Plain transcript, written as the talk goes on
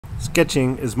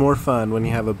Sketching is more fun when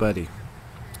you have a buddy.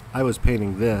 I was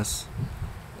painting this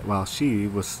while she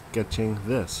was sketching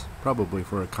this, probably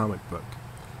for a comic book.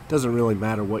 Doesn't really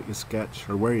matter what you sketch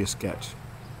or where you sketch.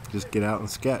 Just get out and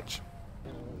sketch.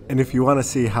 And if you want to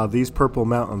see how these purple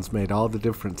mountains made all the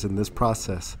difference in this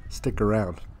process, stick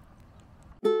around.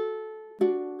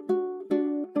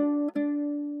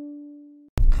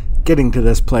 Getting to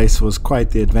this place was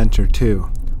quite the adventure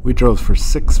too. We drove for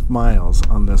 6 miles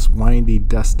on this windy,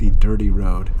 dusty, dirty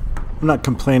road. I'm not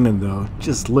complaining though,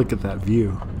 just look at that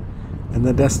view. And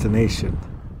the destination,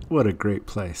 what a great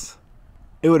place.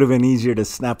 It would have been easier to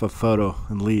snap a photo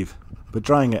and leave, but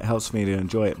drawing it helps me to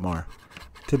enjoy it more.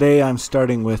 Today I'm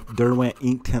starting with Derwent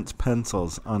Inktense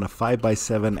pencils on a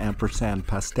 5x7 ampersand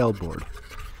pastel board.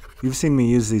 You've seen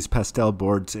me use these pastel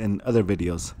boards in other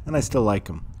videos, and I still like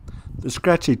them. The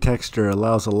scratchy texture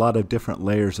allows a lot of different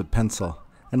layers of pencil,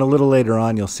 and a little later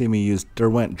on you'll see me use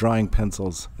Derwent Drawing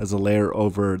Pencils as a layer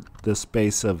over this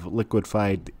base of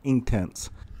liquefied Inktense.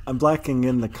 I'm blacking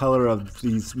in the color of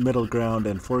these middle ground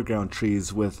and foreground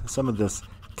trees with some of this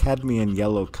cadmium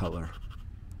yellow color.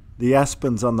 The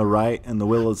aspens on the right and the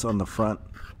willows on the front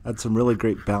add some really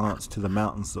great balance to the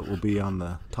mountains that will be on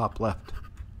the top left.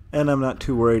 And I'm not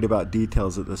too worried about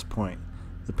details at this point.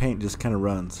 The paint just kind of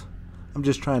runs. I'm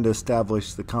just trying to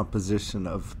establish the composition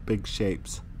of big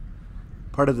shapes.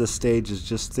 Part of this stage is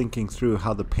just thinking through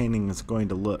how the painting is going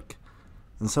to look.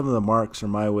 And some of the marks are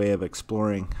my way of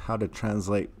exploring how to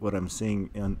translate what I'm seeing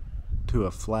into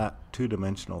a flat,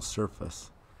 two-dimensional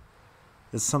surface.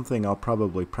 It's something I'll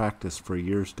probably practice for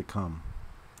years to come.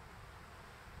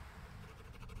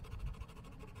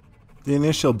 The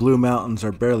initial blue mountains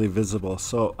are barely visible,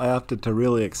 so I opted to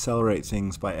really accelerate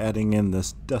things by adding in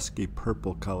this dusky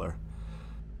purple color.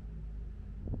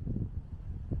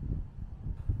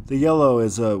 The yellow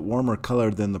is a warmer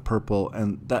color than the purple,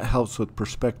 and that helps with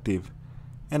perspective.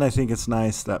 And I think it's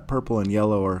nice that purple and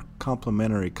yellow are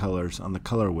complementary colors on the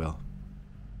color wheel.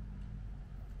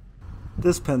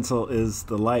 This pencil is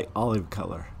the light olive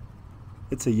color.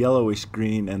 It's a yellowish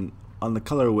green, and on the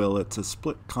color wheel it's a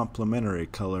split complementary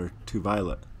color to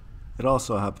violet. It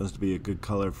also happens to be a good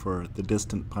color for the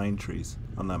distant pine trees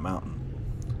on that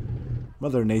mountain.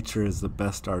 Mother Nature is the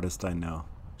best artist I know.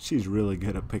 She's really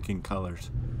good at picking colors.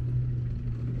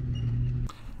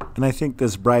 And I think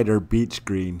this brighter beach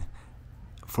green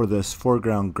for this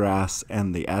foreground grass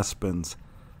and the aspens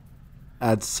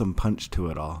adds some punch to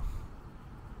it all.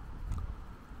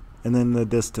 And then in the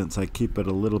distance I keep it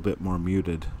a little bit more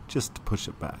muted just to push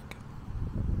it back.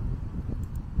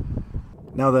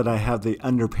 Now that I have the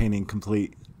underpainting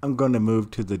complete, I'm going to move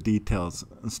to the details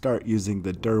and start using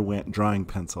the Derwent drawing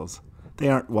pencils. They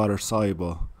aren't water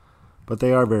soluble, but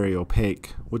they are very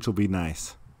opaque, which will be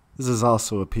nice. This is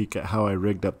also a peek at how I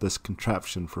rigged up this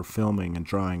contraption for filming and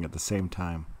drawing at the same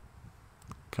time.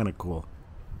 Kinda cool.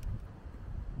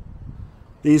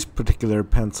 These particular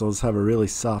pencils have a really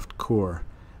soft core,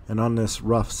 and on this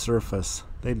rough surface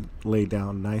they lay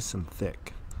down nice and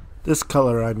thick. This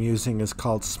color I'm using is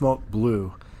called Smoke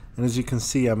Blue, and as you can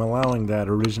see I'm allowing that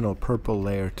original purple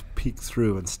layer to peek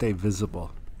through and stay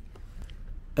visible.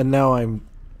 And now I'm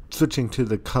switching to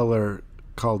the color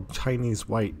called Chinese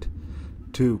White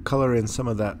to color in some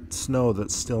of that snow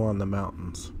that's still on the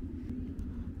mountains.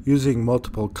 Using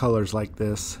multiple colors like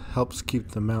this helps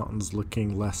keep the mountains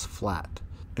looking less flat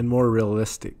and more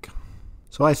realistic.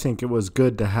 So I think it was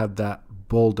good to have that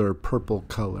bolder purple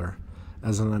color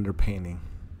as an underpainting.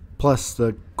 Plus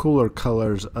the cooler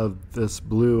colors of this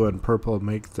blue and purple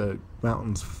make the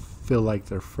mountains feel like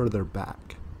they're further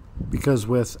back. Because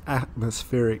with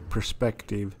atmospheric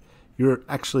perspective, you're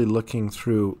actually looking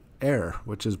through air,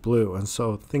 which is blue, and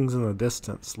so things in the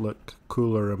distance look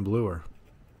cooler and bluer.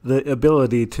 The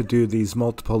ability to do these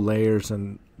multiple layers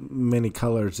and many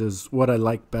colors is what I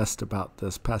like best about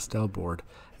this pastel board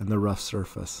and the rough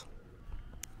surface.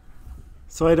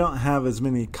 So I don't have as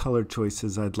many color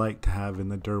choices I'd like to have in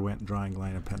the Derwent drawing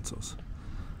line of pencils.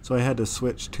 So I had to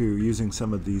switch to using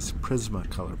some of these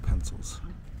Prismacolor pencils.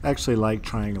 I actually like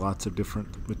trying lots of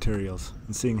different materials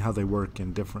and seeing how they work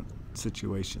in different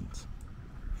situations.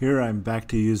 Here I'm back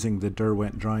to using the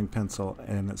Derwent drawing pencil,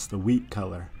 and it's the wheat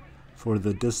color for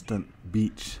the distant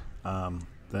beach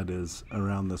that is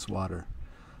around this water.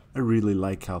 I really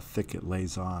like how thick it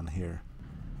lays on here.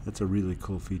 It's a really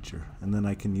cool feature. And then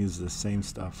I can use the same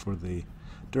stuff for the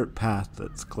dirt path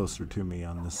that's closer to me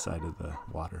on this side of the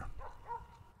water.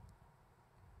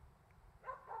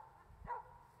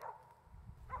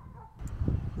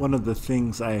 One of the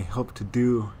things I hope to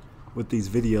do with these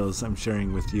videos I'm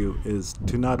sharing with you is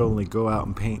to not only go out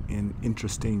and paint in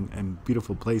interesting and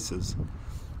beautiful places,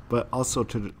 but also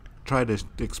to try to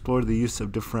explore the use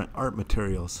of different art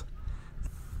materials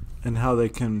and how they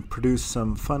can produce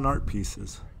some fun art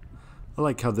pieces. I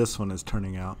like how this one is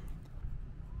turning out.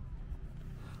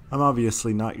 I'm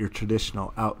obviously not your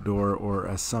traditional outdoor, or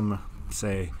as some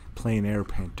say, plein air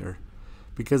painter,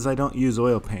 because I don't use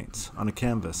oil paints on a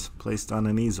canvas placed on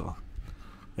an easel.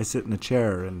 I sit in a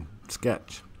chair and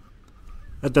sketch.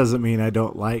 That doesn't mean I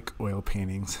don't like oil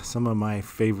paintings. Some of my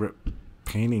favorite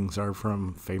paintings are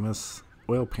from famous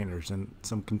oil painters and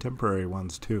some contemporary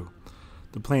ones too.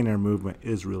 The plein air movement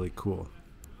is really cool.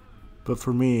 But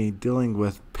for me, dealing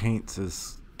with paints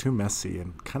is too messy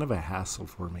and kind of a hassle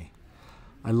for me.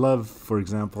 I love, for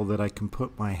example, that I can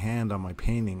put my hand on my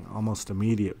painting almost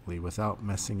immediately without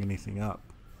messing anything up,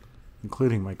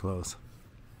 including my clothes.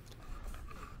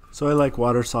 So I like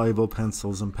water-soluble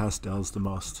pencils and pastels the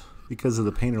most, because of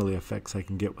the painterly effects I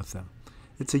can get with them.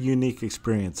 It's a unique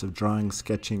experience of drawing,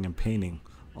 sketching, and painting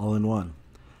all in one.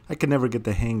 I can never get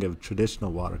the hang of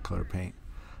traditional watercolor paint.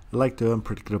 I like the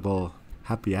unpredictable,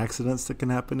 happy accidents that can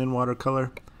happen in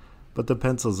watercolor, but the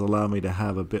pencils allow me to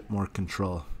have a bit more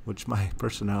control, which my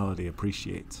personality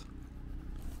appreciates.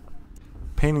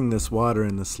 Painting this water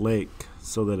in this lake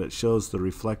so that it shows the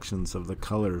reflections of the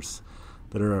colors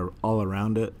that are all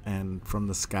around it and from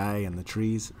the sky and the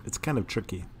trees, it's kind of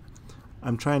tricky.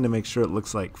 I'm trying to make sure it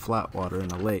looks like flat water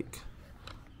in a lake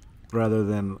rather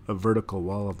than a vertical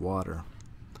wall of water.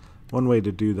 One way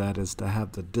to do that is to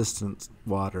have the distant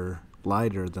water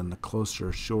lighter than the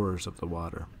closer shores of the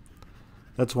water.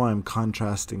 That's why I'm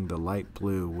contrasting the light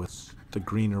blue with the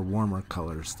greener, warmer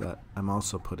colors that I'm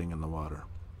also putting in the water.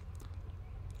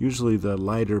 Usually the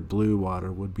lighter blue water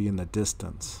would be in the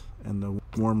distance and the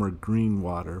warmer green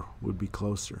water would be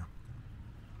closer.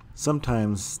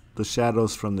 Sometimes the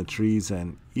shadows from the trees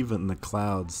and even the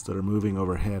clouds that are moving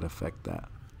overhead affect that.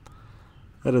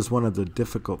 That is one of the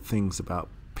difficult things about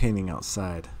painting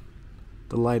outside.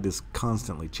 The light is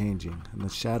constantly changing and the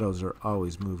shadows are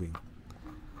always moving.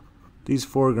 These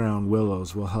foreground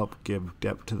willows will help give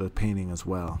depth to the painting as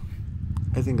well.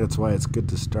 I think that's why it's good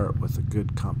to start with a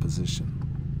good composition.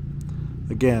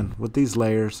 Again, with these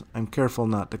layers, I'm careful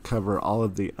not to cover all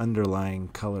of the underlying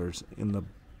colors in the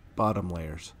bottom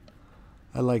layers.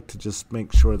 I like to just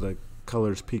make sure the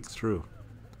colors peek through.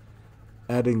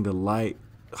 Adding the light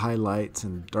highlights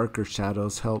and darker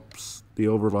shadows helps the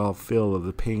overall feel of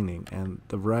the painting, and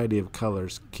the variety of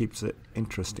colors keeps it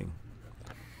interesting.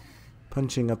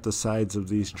 Punching up the sides of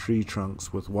these tree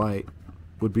trunks with white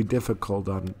would be difficult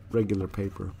on regular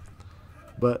paper,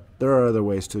 but there are other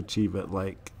ways to achieve it,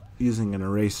 like using an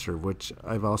eraser, which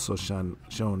I've also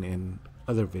shown in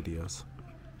other videos.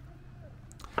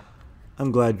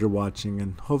 I'm glad you're watching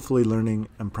and hopefully learning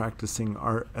and practicing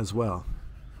art as well.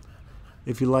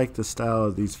 If you like the style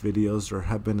of these videos or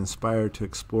have been inspired to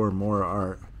explore more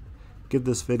art, give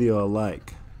this video a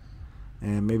like,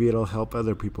 and maybe it'll help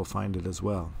other people find it as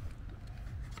well.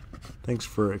 Thanks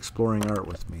for exploring art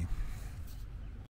with me.